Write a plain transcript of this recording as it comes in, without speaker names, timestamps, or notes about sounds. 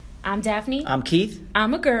I'm Daphne. I'm Keith.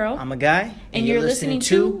 I'm a girl. I'm a guy. And you're listening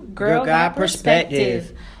to Girl Got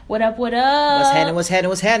Perspective. What up, what up? What's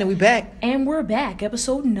happening? We back. And we're back.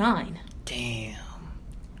 Episode 9. Damn.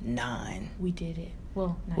 9. We did it.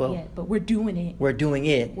 Well, not yet, but we're doing it. We're doing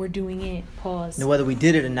it. We're doing it. Pause. Now, whether we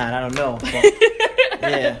did it or not, I don't know. But,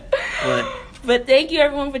 yeah. But thank you,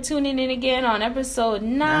 everyone, for tuning in again on episode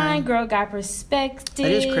 9. Girl Got Perspective.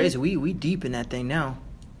 It is crazy. We deep in that thing now.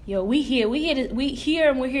 Yo, we here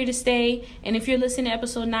and we're here to stay. And if you're listening to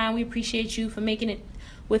episode 9, we appreciate you for making it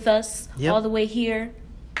with us all the way here.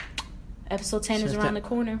 Episode 10 is around the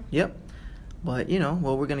corner. Yep. But,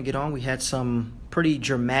 we're going to get on. We had some pretty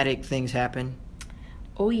dramatic things happen.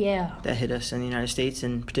 Oh, yeah. That hit us in the United States,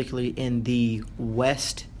 and particularly in the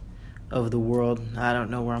west of the world. I don't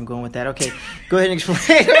know where I'm going with that. Okay, go ahead and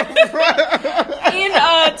explain. In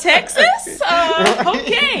Texas?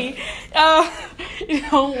 Okay.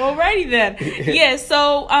 Alrighty then. Yeah,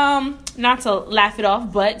 so, not to laugh it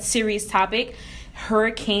off, but serious topic.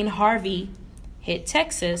 Hurricane Harvey hit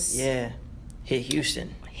Texas. Yeah, hit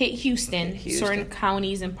Houston. Certain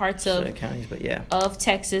counties and parts of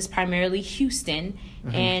Texas, primarily Houston.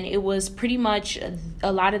 Mm-hmm. And it was pretty much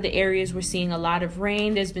a lot of the areas we're seeing a lot of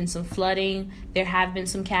rain. There's been some flooding. There have been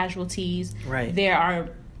some casualties. Right. There are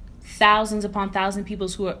thousands upon thousands of people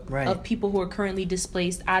who are currently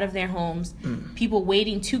displaced out of their homes. People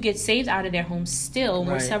waiting to get saved out of their homes still.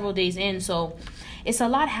 We're several days in. So it's a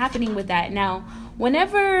lot happening with that. Now,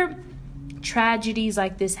 whenever tragedies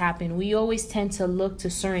like this happen, we always tend to look to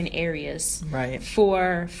certain areas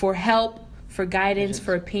for help, for guidance,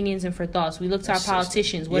 for opinions, and for thoughts. We look to our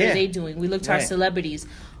politicians. What are they doing? We look to our celebrities.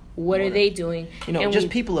 What are they doing? And just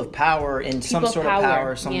people of power and some sort of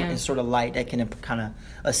power, some sort of light that can kind of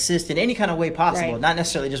assist in any kind of way possible. Not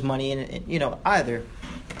necessarily just money and either,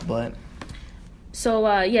 but. So,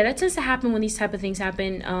 that tends to happen when these type of things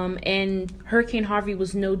happen. And Hurricane Harvey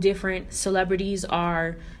was no different. Celebrities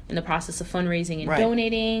are in the process of fundraising and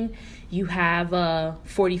donating. You have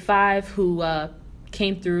 45 who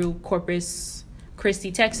came through Corpus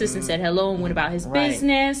Christi, Texas, and said hello and went about his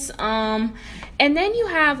business. And then you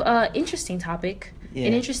have an interesting topic,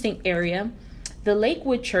 an interesting area. The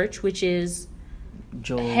Lakewood Church, which is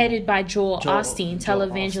headed by Joel Osteen,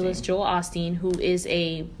 televangelist Joel Osteen, who is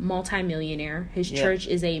a multimillionaire. His church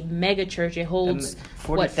is a mega church. It holds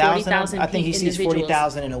 40,000 I think he sees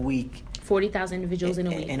 40,000 in a week. 40,000 individuals in a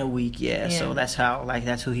week. In a week, yeah. So that's how,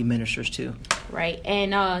 that's who he ministers to. Right.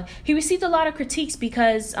 And he received a lot of critiques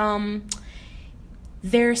because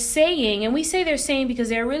they're saying, and we say they're saying because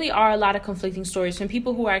there really are a lot of conflicting stories from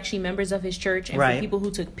people who are actually members of his church and from people who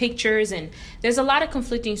took pictures. And there's a lot of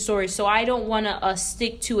conflicting stories. So I don't want to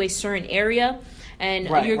stick to a certain area. And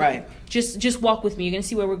just walk with me. You're going to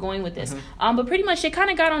see where we're going with this. Mm-hmm. But pretty much they kind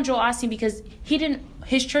of got on Joel Osteen because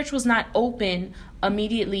his church was not open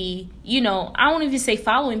immediately. I won't even say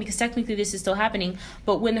following because technically this is still happening.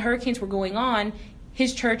 But when the hurricanes were going on,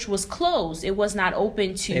 his church was closed. It was not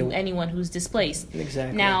open to anyone who's displaced.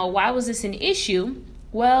 Exactly. Now, why was this an issue?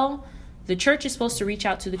 Well, the church is supposed to reach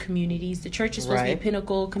out to the communities. The church is supposed to be a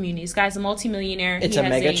pinnacle community. This guy's a multimillionaire. It's a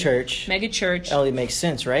mega church. Mega church. It only makes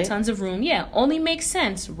sense, right? Tons of room. Yeah, only makes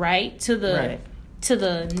sense, right? To the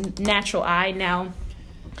natural eye. Now,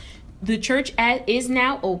 the church is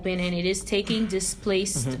now open, and it is taking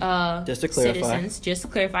displaced citizens. Just to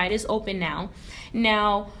clarify, it is open now.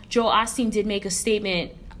 Now, Joel Osteen did make a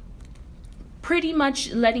statement pretty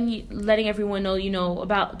much letting everyone know,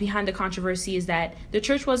 about behind the controversy is that the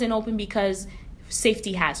church wasn't open because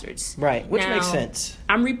safety hazards. Right, which makes sense.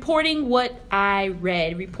 I'm reporting what I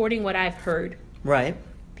read, reporting what I've heard. Right.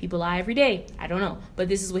 People lie every day. I don't know. But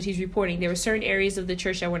this is what he's reporting. There were certain areas of the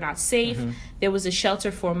church that were not safe. Mm-hmm. There was a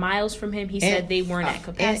shelter 4 miles from him. He said they weren't at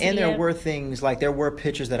capacity. And there were things, there were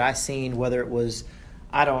pictures that I seen, whether it was,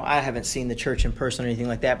 I haven't seen the church in person or anything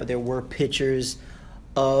like that, but there were pictures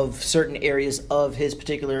of certain areas of his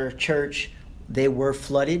particular church. They were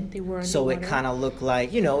flooded. They were underwater. So it kind of looked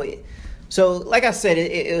like, so like I said,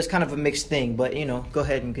 it was kind of a mixed thing, but, go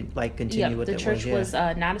ahead and continue with that. The church was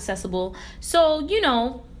not accessible. So,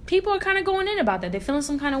 people are kind of going in about that. They're feeling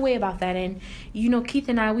some kind of way about that. And, Keith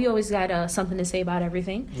and I, we always got something to say about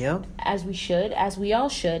everything. Yep. As we all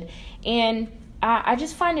should. And I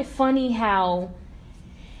just find it funny how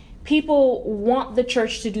people want the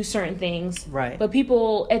church to do certain things, right? But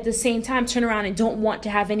people at the same time turn around and don't want to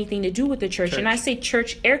have anything to do with the church. And I say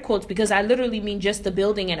church air quotes because I literally mean just the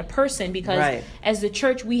building and a person. Because as the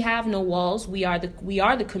church, we have no walls. We are the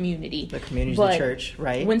community. The community is the church,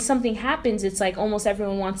 right? When something happens, it's like almost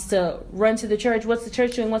everyone wants to run to the church. What's the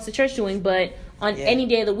church doing? What's the church doing? But on any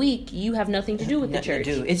day of the week, you have nothing to do with the church.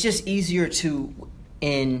 It's just easier to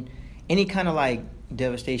any kind of like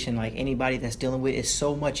devastation, like anybody that's dealing with, it's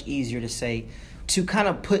so much easier to say, to kind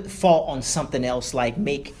of put fault on something else, like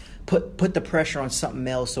put the pressure on something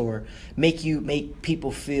else, or make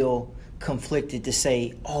people feel conflicted to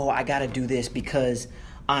say, oh, I got to do this because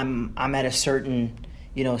I'm at a certain,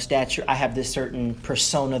 stature. I have this certain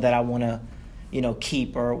persona that I want to,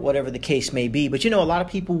 keep, or whatever the case may be. But, a lot of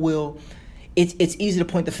people will, it's easy to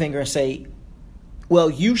point the finger and say, well,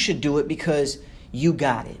 you should do it because you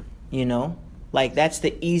got it, Like, that's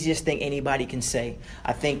the easiest thing anybody can say.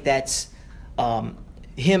 I think that's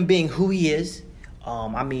him being who he is.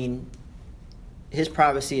 His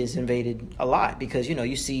privacy is invaded a lot because,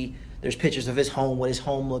 you see there's pictures of his home, what his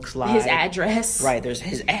home looks like. His address. Right, there's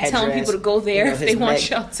his address. Telling people to go there if they want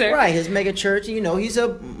shelter. Right, his mega church. He's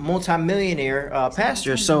a multimillionaire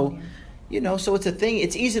pastor. So, so it's a thing.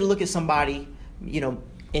 It's easy to look at somebody,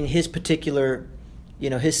 in his particular,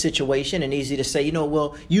 his situation, and easy to say,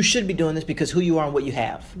 well, you should be doing this because who you are and what you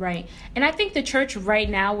have. Right. And I think the church right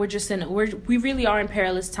now, we really are in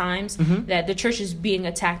perilous times, that the church is being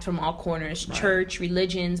attacked from all corners. Right. Church,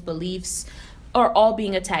 religions, beliefs are all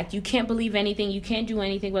being attacked. You can't believe anything. You can't do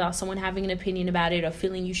anything without someone having an opinion about it or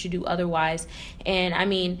feeling you should do otherwise.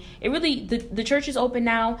 And it really, the church is open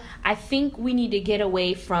now. I think we need to get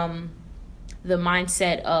away from the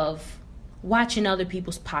mindset of watching other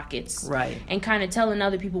people's pockets, right, and kind of telling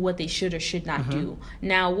other people what they should or should not do.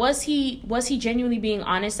 Now, was he genuinely being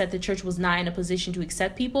honest that the church was not in a position to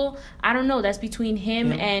accept people? I don't know. That's between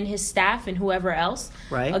him and his staff and whoever else.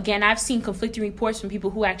 Right. Again, I've seen conflicting reports from people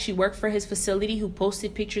who actually work for his facility, who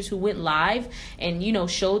posted pictures, who went live and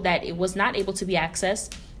showed that it was not able to be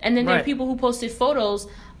accessed. And then there are people who posted photos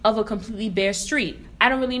of a completely bare street. I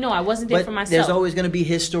don't really know. I wasn't there for myself. There's always going to be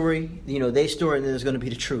his story, their story, and then there's going to be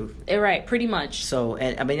the truth. Right, pretty much. So,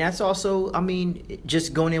 and that's also,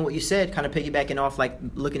 just going in what you said, kind of piggybacking off, like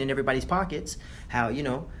looking in everybody's pockets, how,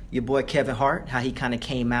 your boy Kevin Hart, how he kind of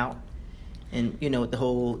came out and,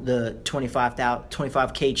 the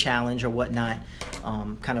 25K challenge or whatnot,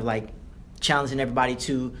 kind of like challenging everybody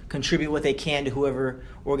to contribute what they can to whoever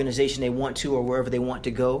organization they want to or wherever they want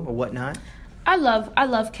to go or whatnot. I love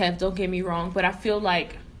Kev, don't get me wrong, but I feel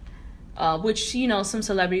like, which, some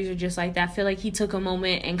celebrities are just like that. I feel like he took a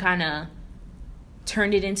moment and kind of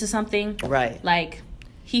turned it into something. Right. Like,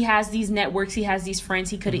 he has these networks, he has these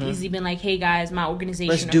friends. He could have easily been like, hey, guys, my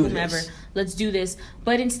organization or whomever, let's do this.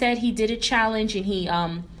 But instead, he did a challenge, and he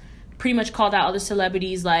pretty much called out other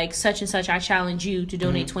celebrities like, such and such, I challenge you to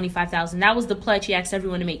donate $25,000. That was the pledge. He asked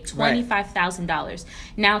everyone to make $25,000. Right.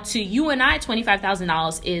 Now, to you and I,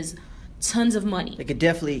 $25,000 is tons of money. It could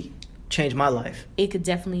definitely change my life. It could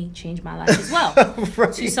definitely change my life as well.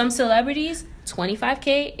 Right. To some celebrities,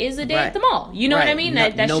 $25K is a day at the mall. You know what I mean?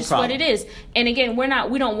 That's just problem. What it is. And again,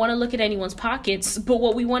 we don't want to look at anyone's pockets, but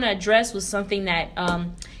what we want to address was something that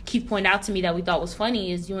Keith pointed out to me that we thought was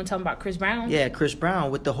funny. Is you want to talk about Chris Brown? Yeah, Chris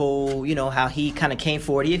Brown, with the whole, how he kind of came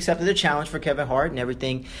forward. He accepted the challenge for Kevin Hart and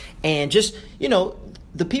everything. And just,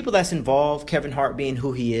 the people that's involved, Kevin Hart being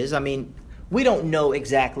who he is, we don't know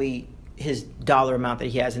exactly his dollar amount that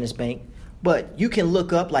he has in his bank, but you can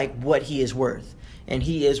look up like what he is worth, and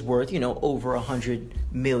he is worth over 100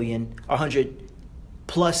 million, 100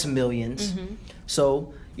 plus millions.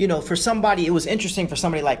 So for somebody, it was interesting for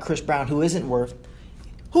somebody like Chris Brown, who is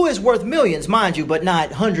worth millions, mind you, but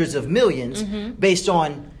not hundreds of millions, based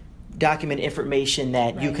on documented information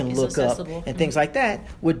that you can look up and things like that,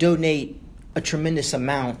 would donate a tremendous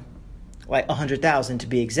amount, like 100,000 to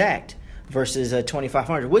be exact, versus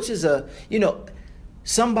 2,500, which is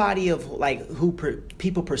somebody of like who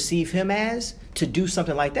people perceive him as, to do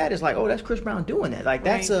something like that is like, oh, that's Chris Brown doing that. Like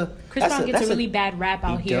Chris Brown gets a really bad rap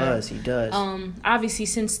out here. He does. Obviously,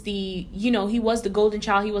 since he was the golden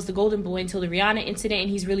child, he was the golden boy until the Rihanna incident, and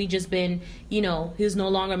he's really just been, he was no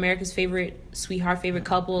longer America's favorite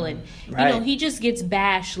couple, and he just gets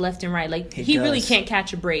bashed left and right. Like he really can't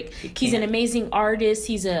catch a break. He's an amazing artist.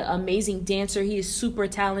 He's an amazing dancer. He is super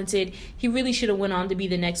talented. He really should have went on to be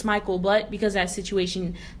the next Michael, but because of that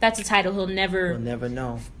situation, that's a title he'll never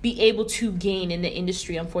know, be able to gain in the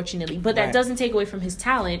industry, unfortunately. But that doesn't take away from his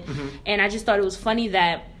talent. And I just thought it was funny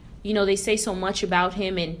that they say so much about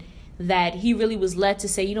him, and that he really was led to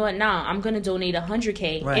say, I'm going to donate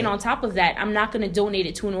 100K. And on top of that, I'm not going to donate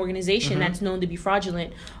it to an organization that's known to be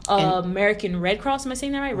fraudulent. American Red Cross, am I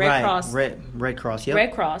saying that right? Red Cross. Red Cross, yep.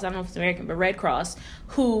 Red Cross, I don't know if it's American, but Red Cross,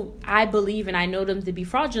 who I believe and I know them to be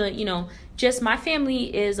fraudulent. Just my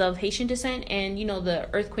family is of Haitian descent, and, the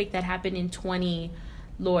earthquake that happened in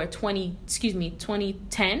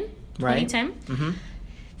 2010. Right. 2010.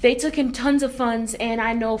 they took in tons of funds, and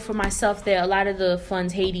I know for myself that a lot of the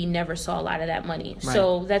funds, Haiti never saw a lot of that money. Right.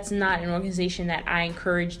 So that's not an organization that I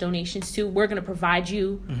encourage donations to. We're going to provide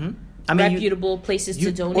you reputable places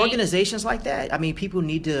to donate. Organizations like that, I mean, people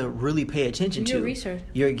need to really pay attention to. Research.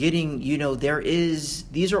 You're getting,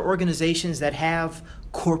 these are organizations that have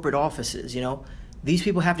corporate offices, These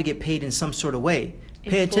people have to get paid in some sort of way.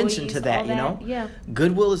 Pay attention to that, Yeah.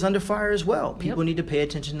 Goodwill is under fire as well. People need to pay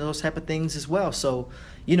attention to those type of things as well. So,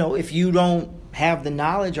 if you don't have the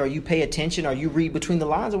knowledge, or you pay attention, or you read between the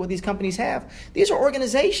lines of what these companies have, these are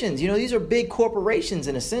organizations. These are big corporations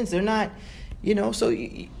in a sense. They're not, so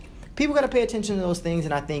people got to pay attention to those things.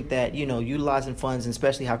 And I think that, utilizing funds, and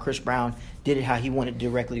especially how Chris Brown did it, how he wanted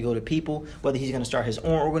directly to go to people, whether he's going to start his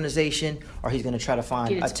own organization or he's going to try to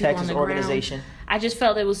find a Texas organization. I just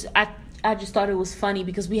felt I just thought it was funny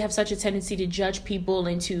because we have such a tendency to judge people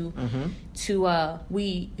and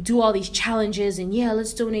we do all these challenges and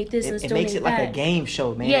let's donate this, let's donate that. It makes it like a game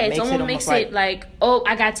show, man. Yeah, it almost makes it like, oh,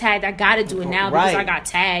 I got tagged, I got to do it now because I got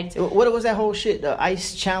tagged. What was that whole shit? The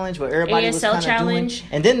ICE challenge where everybody ASL was kind of challenge.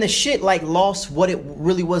 Doing, and then the shit lost what it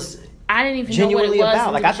really was. I didn't even know what it was.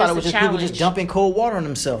 About. Like I thought it was just people just dumping cold water on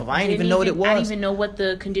themselves. I didn't even know what it was. I didn't even know what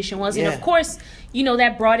the condition was, and of course,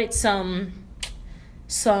 that brought it some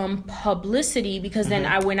publicity because then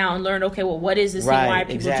I went out and learned, okay, well, what is this thing? Why are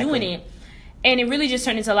people doing it? And it really just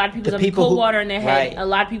turned into a lot of people dumping cold water in their head. A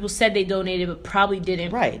lot of people said they donated, but probably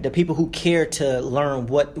didn't. Right. The people who care to learn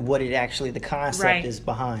what it actually, the concept is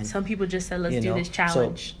behind. Some people just said, let's do this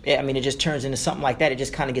challenge. So, it just turns into something like that. It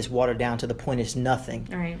just kind of gets watered down to the point it's nothing.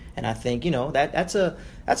 Right. And I think, that's a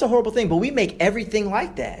horrible thing. But we make everything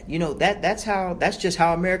like that. That's just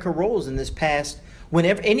how America rolls in this past,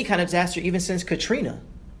 whenever any kind of disaster, even since Katrina.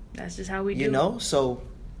 That's just how we do. So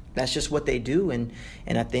that's just what they do, and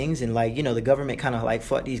things, and the government kind of like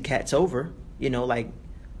fuck these cats over, and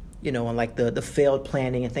the failed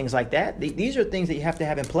planning and things like that. These are things that you have to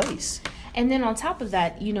have in place. And then on top of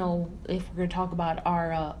that, if we're going to talk about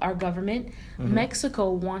our government,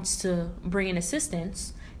 Mexico wants to bring in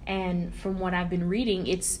assistance, and from what I've been reading,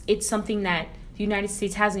 it's something that the United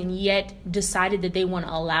States hasn't yet decided that they want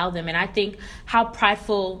to allow them. And I think how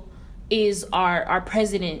prideful is our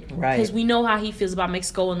president, because we know how he feels about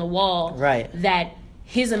Mexico on the wall, that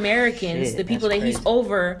his Americans, the people that he's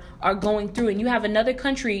over, are going through, and you have another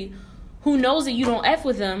country who knows that you don't F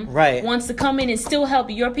with them, wants to come in and still help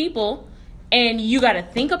your people, and you got to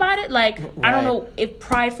think about it. I don't know if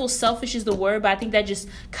prideful, selfish is the word, but I think that just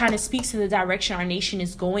kind of speaks to the direction our nation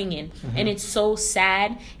is going in, and it's so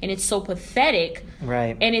sad and it's so pathetic,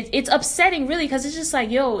 and it's upsetting, really, because it's just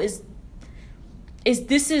like, yo,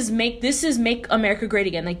 this is make America great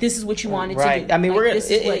again. Like, this is what you wanted to do. I mean,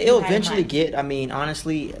 it'll eventually get,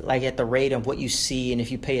 honestly, at the rate of what you see, and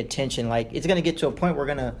if you pay attention, it's going to get to a point where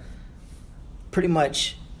we're going to pretty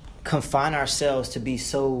much confine ourselves to be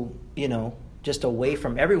so, just away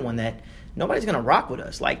from everyone that nobody's going to rock with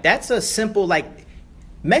us. That's a simple,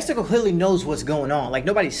 Mexico clearly knows what's going on.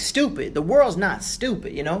 Nobody's stupid. The world's not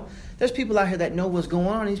stupid, There's people out here that know what's going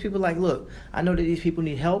on. These people look, I know that these people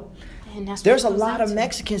need help. There's a lot of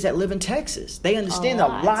Mexicans that live in Texas. They understand a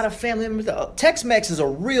lot of family members. Tex-Mex is a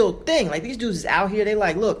real thing. These dudes is out here. They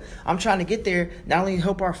look, I'm trying to get there, not only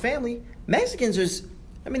help our family. Mexicans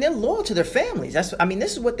they're loyal to their families. This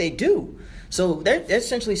is what they do. So they're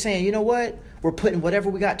essentially saying, you know what? We're putting whatever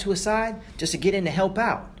we got to aside just to get in to help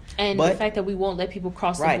out. And the fact that we won't let people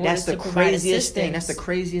cross the borders to provide assistance. That's the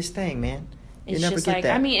craziest thing, man. It's just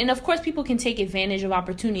and of course people can take advantage of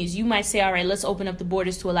opportunities. You might say, all right, let's open up the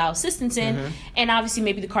borders to allow assistance in. And obviously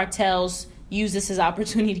maybe the cartels use this as an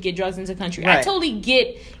opportunity to get drugs into the country. I totally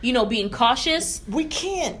get, being cautious. We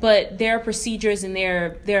can't. But there are procedures and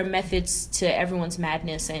there are methods to everyone's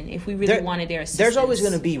madness. And if we really wanted their assistance, there's always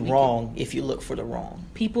going to be wrong if you look for the wrong.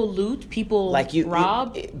 People loot, people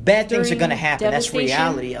rob. Bad things are going to happen. That's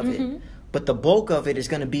reality of it. But the bulk of it is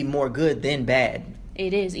going to be more good than bad.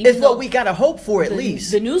 It is. It's what we gotta hope for, at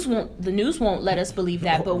least. The news won't let us believe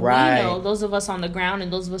that, but we know, those of us on the ground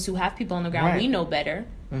and those of us who have people on the ground, we know better.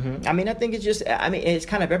 I think it's just, it's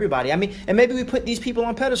kind of everybody. And maybe we put these people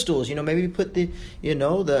on pedestals. Maybe we put the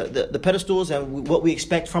pedestals and what we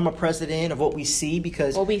expect from a president, of what we see,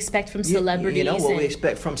 because what we expect from celebrities, what we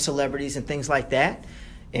expect from celebrities and things like that,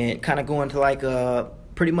 and kind of going to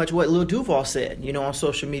pretty much what Lil Duval said, on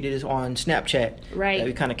social media, on Snapchat, that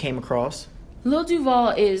we kind of came across. Lil Duval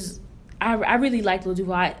is, I really like Lil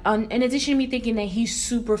Duval. In addition to me thinking that he's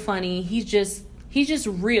super funny, he's just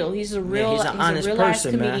real. He's a real, he's a real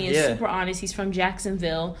person, comedian. Super honest. He's from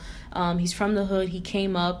Jacksonville. He's from the hood. He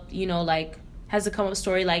came up, has a come up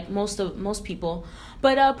story like most people.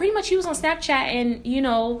 But pretty much he was on Snapchat and, you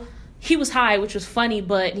know, he was high, which was funny,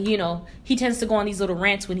 but, you know, he tends to go on these little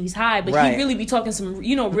rants when he's high, but he really be talking some,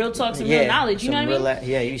 you know, real talk, some real knowledge, you know what I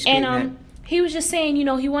mean? You speak and he was just saying, you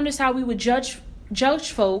know, he wonders how we would judge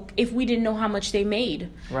folk if we didn't know how much they made.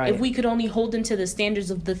 Right. If we could only hold them to the standards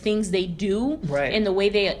of the things they do and the way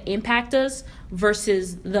they impact us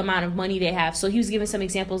versus the amount of money they have. So he was giving some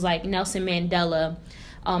examples like Nelson Mandela,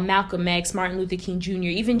 Malcolm X, Martin Luther King Jr.,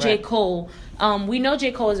 even J. Cole. We know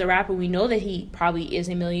J. Cole is a rapper. We know that he probably is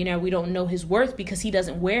a millionaire. We don't know his worth because he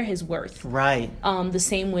doesn't wear his worth. Right. The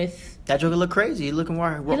same with... That joker look crazy. He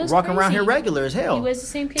walking around here regular as hell. He wears the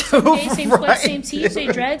same kicks, same sweats, same tees,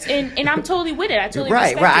 same dreads, and I'm totally with it. I totally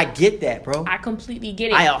respect it. Right. I get that, bro. I completely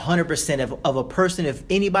get it. I 100% of a person. If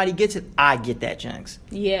anybody gets it, I get that, Jenks.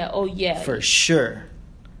 Yeah. Oh yeah. For sure.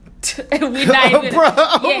 We're not even.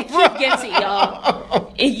 Keith gets it,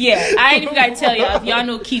 y'all. Yeah, I ain't even gotta tell y'all. If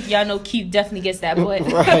y'all know Keith definitely gets that. But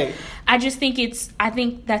I just think I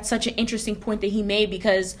think that's such an interesting point that he made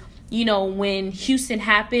because, you know, when Houston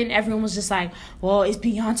happened, everyone was just like, well, is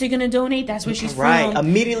Beyonce going to donate? That's where she's from. Right.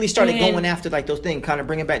 Immediately started going after, like, those things, kind of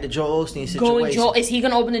bringing back the Joel Osteen situation. Is he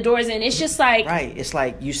going to open the doors? And it's just like... Right. It's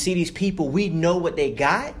like, you see these people, we know what they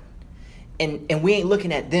got, and we ain't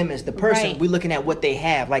looking at them as the person. Right. We're looking at what they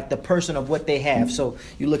have, like the person of what they have. So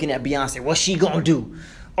you're looking at Beyonce. What's she going to do?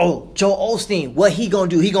 Oh, Joel Osteen, what he gonna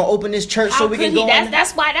do? He gonna open this church so we can go?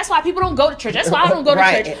 That's why people don't go to church. That's why I don't go to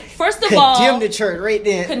church. First of all, condemn the church right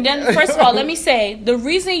then. First of all, let me say the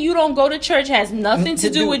reason you don't go to church has nothing to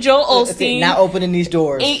do with Joel Osteen not opening these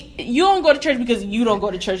doors. You don't go to church because you don't go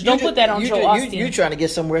to church. Don't put that on Joel Osteen. You're trying to get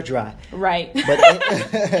somewhere dry, right?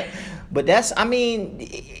 But that's, I mean,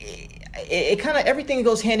 it kind of, everything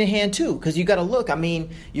goes hand in hand too, because you got to look. I mean,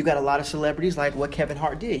 you got a lot of celebrities like what Kevin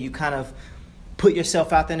Hart did. You kind of put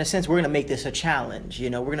yourself out there in a sense. We're going to make this a challenge. You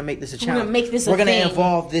know, we're going to make this a challenge. We're going to make this a thing. We're going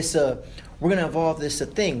to evolve this a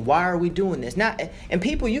thing. Why are we doing this? Now, and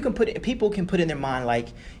people can put in their mind, like,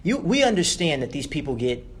 we understand that these people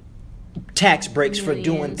get tax breaks for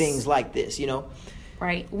doing things like this, you know.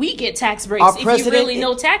 Right. We get tax breaks. If you really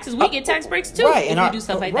know taxes, we get tax breaks too. Right. If we do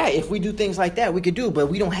stuff like that. Right. If we do things like that, we could do. But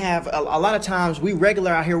we don't have, a lot of times, we regular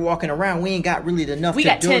out here walking around, we ain't got really enough to do. We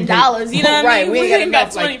got $10, you know what I mean? We ain't got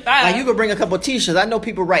 $25. Like, you could bring a couple of T-shirts. I know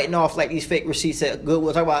people writing off, like, these fake receipts at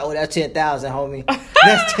Goodwill. Talk about, that's 10,000, homie.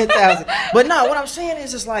 That's 10,000. But no, what I'm saying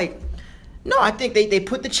is, it's like, no, I think they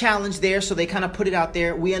put the challenge there, so they kind of put it out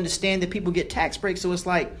there. We understand that people get tax breaks, so it's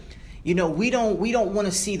like, you know, we don't want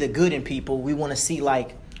to see the good in people. We want to see,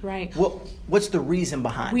 like, right. What's the reason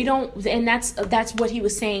behind it? We don't, and that's what he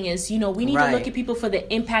was saying is, you know, we need to look at people for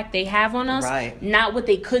the impact they have on us, not what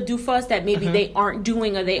they could do for us that maybe they aren't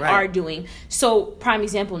doing or they are doing. So, prime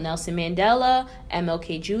example, Nelson Mandela,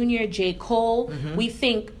 MLK Jr., J. Cole. We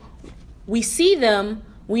see them.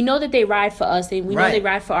 We know that they ride for us. We know they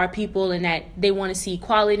ride for our people and that they want to see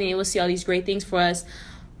equality and they will see all these great things for us.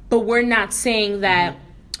 But we're not saying that.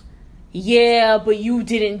 Yeah, but you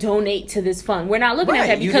didn't donate to this fund. We're not looking at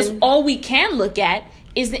that because all we can look at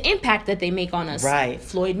is the impact that they make on us. Right.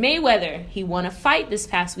 Floyd Mayweather, he won a fight this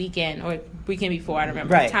past weekend or weekend before, I don't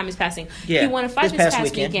remember. Right. Time is passing. Yeah. He won a fight this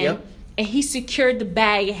past weekend and he secured the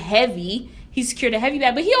bag heavy. He secured a heavy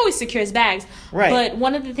bag, but he always secures bags. Right. But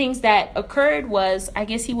one of the things that occurred was, I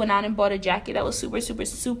guess he went out and bought a jacket that was super, super,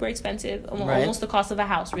 super expensive. Almost the cost of a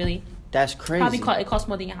house, really. That's crazy. It cost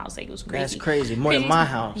more than your house. Like, it was crazy. That's crazy. More than my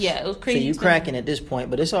house. Yeah, it was crazy. So you cracking at this point,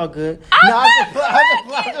 but it's all good. I'm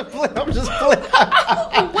just playing.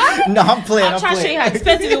 What? No, I'm playing. I'm trying to show you how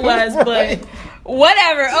expensive it was, but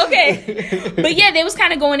whatever. Okay. But yeah, they was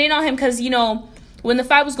kind of going in on him because, you know, when the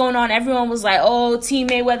fight was going on, everyone was like, oh, Team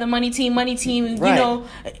Mayweather, money team. You know,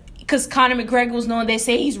 because Conor McGregor was known, they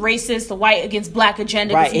say he's racist, the white against black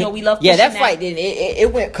agenda. Right. You know, we love pushing that fight,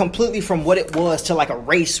 it went completely from what it was to like a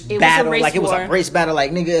race battle. It was a race battle.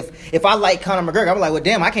 Like, nigga, if I like Conor McGregor, I'm like, well,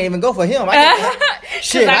 damn, I can't even go for him.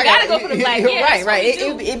 Shit, I gotta go for the black. Yeah, right.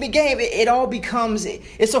 It all becomes,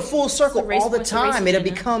 it's a full circle all the time. It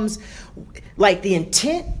becomes like the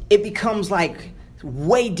intent. It becomes like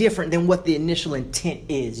way different than what the initial intent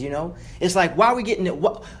is. You know, it's like, why are we getting it?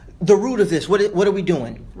 The root of this, what are we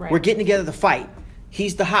doing? Right. We're getting together to fight.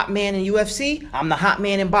 He's the hot man in UFC. I'm the hot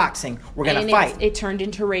man in boxing. We're going to fight. It turned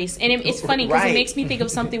into race. And it's funny because it makes me think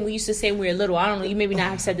of something we used to say when we were little. I don't know, you maybe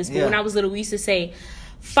not have said this, but when I was little, we used to say,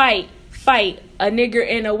 fight, a nigger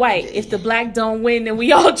and a white. If the black don't win, then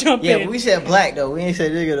we all jump in. Yeah, but we said black, though. We ain't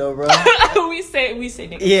say nigger, though, bro. we say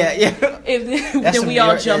nigger. Yeah. Then we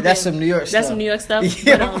all jump in. That's some New York stuff. That's some New York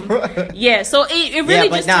stuff. Yeah, so it really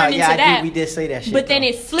just turned into that. We did say that shit. But then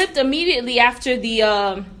it flipped immediately after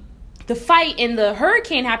the the fight and the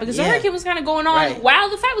hurricane happened, because the hurricane was kind of going on while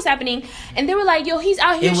the fight was happening, and they were like, yo, he's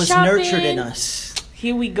out here shopping. It was nurtured in us.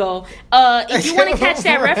 Here we go. If you want to catch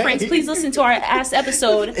that reference, please listen to our last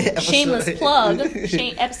episode, shameless plug,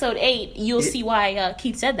 episode 8. You'll see why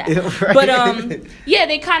Keith said that. But yeah,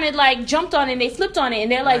 they kind of like jumped on it and they flipped on it,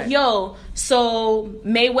 and they're like, yo, so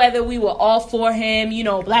Mayweather, we were all for him, you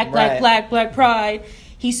know, black pride.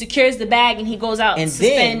 He secures the bag and he goes out and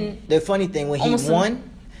then the funny thing, when he won,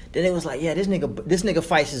 then it was like, yeah, this nigga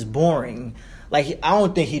fights is boring. Like, I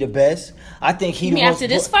don't think he the best. I think he. You mean after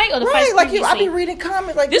this fight or the fight previously? I be reading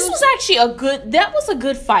comments like this was actually that was a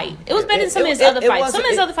good fight. It was better than some of his other fights. Some of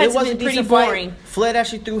his other fights have been pretty boring. Floyd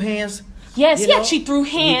actually threw hands. Yes, he actually threw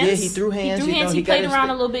hands. He threw hands. He played around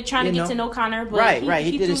a little bit trying to get to know Conor. But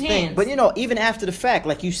he did his thing. But even after the fact,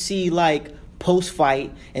 like you see like post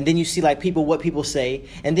fight, and then you see like what people say,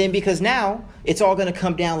 and then because now it's all gonna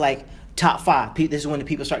come down like top 5. This is when the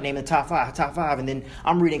people start naming the top 5, and then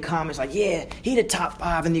I'm reading comments like, yeah, he the top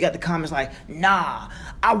 5, and you got the comments like, nah,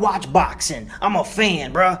 I watch boxing, I'm a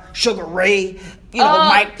fan, bruh. Sugar Ray,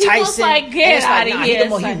 Mike Tyson. Like, get out of here.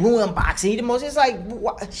 He ruined boxing. He the most. It's like,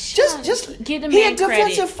 just give him he a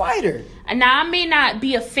defensive fighter. And now I may not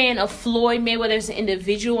be a fan of Floyd Mayweather as an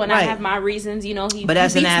individual, and I have my reasons. You know, he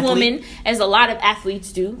beats women, as a lot of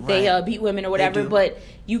athletes do. They beat women or whatever. But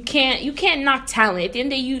you can't knock talent. At the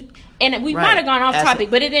end of the day, and we might have gone off topic,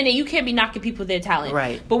 but at the end of the day, you can't be knocking people their talent.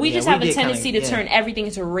 Right. But we just have a tendency to turn everything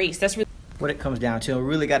into a race. That's really what it comes down to. We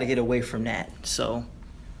really got to get away from that. So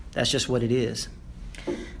that's just what it is.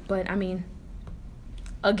 But I mean,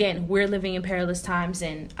 again, we're living in perilous times,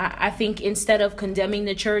 and I think instead of condemning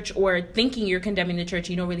the church or thinking you're condemning the church,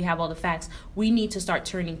 you don't really have all the facts. We need to start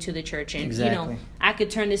turning to the church, and I could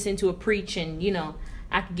turn this into a preach, and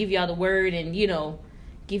I could give y'all the word, and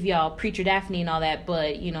give y'all Preacher Daphne and all that,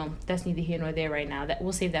 but that's neither here nor there right now. That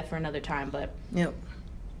we'll save that for another time. But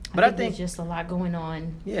I think there's just a lot going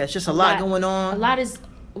on. Yeah, it's just a lot going on. A lot is.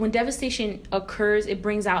 When devastation occurs, it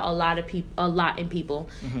brings out a lot in people,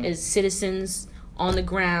 as citizens on the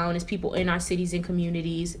ground, as people in our cities and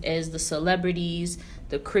communities, as the celebrities,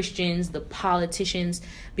 the Christians, the politicians,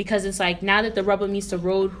 because it's like now that the rubber meets the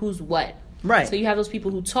road, who's what? Right. So you have those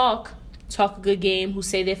people who talk a good game, who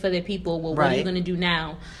say they're for their people. Well, what are you going to do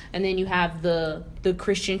now? And then you have the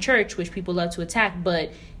Christian church, which people love to attack,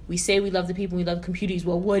 but we say we love the people, we love the communities.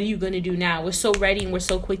 Well, what are you going to do now? We're so ready and we're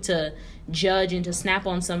so quick to judge and to snap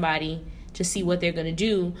on somebody to see what they're going to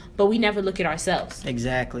do, but we never look at ourselves.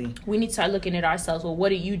 Exactly. We need to start looking at ourselves. Well,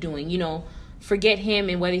 what are you doing? Forget him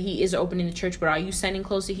and whether he is opening the church, but are you sending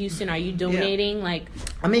close to Houston? Are you donating?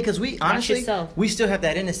 Because we honestly, we still have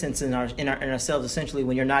that innocence in ourselves, essentially,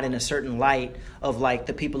 when you're not in a certain light of like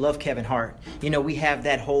the people of Kevin Hart. We have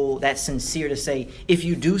that sincere to say, if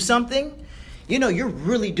you do something, you're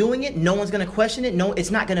really doing it. No one's going to question it. No, it's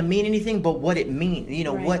not going to mean anything but what it means,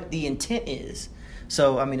 what the intent is.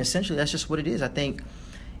 So, essentially, that's just what it is. I think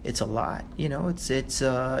it's a lot.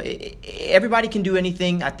 Everybody can do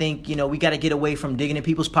anything. I think, we got to get away from digging in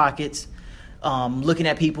people's pockets, looking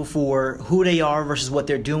at people for who they are versus what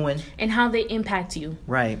they're doing. And how they impact you.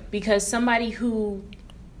 Right. Because somebody who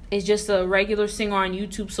is just a regular singer on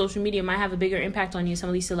YouTube, social media, might have a bigger impact on you. Some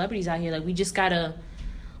of these celebrities out here, we just got to...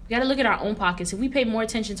 We got to look at our own pockets. If we pay more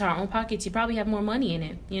attention to our own pockets, you probably have more money in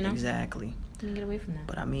it, Exactly. You can get away from that.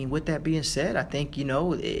 But, with that being said, I think,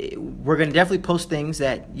 we're going to definitely post things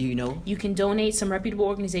that, You can donate some reputable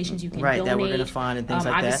organizations. You can donate. That we're going to find and things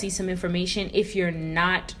like that. Obviously, some information. If you're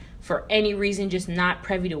not, for any reason, just not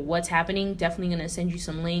privy to what's happening, definitely going to send you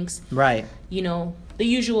some links. Right. The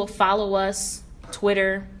usual, follow us,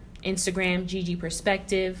 Twitter, Instagram, GG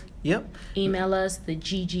Perspective. Yep. Email us, the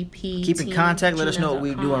GGP. Keep in contact. Let us know what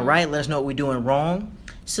we're doing right. Let us know what we're doing wrong.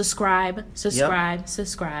 Subscribe.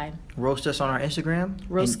 Roast us on our Instagram.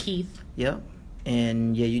 Roast Keith. Yep.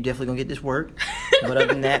 And you definitely gonna get this work. But other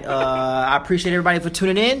than that, I appreciate everybody for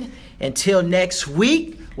tuning in. Until next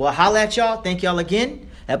week, we'll holla at y'all. Thank y'all again.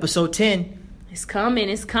 Episode 10. It's coming.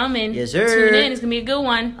 Yes, sir. Tune in. It's gonna be a good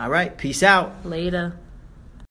one. All right. Peace out. Later.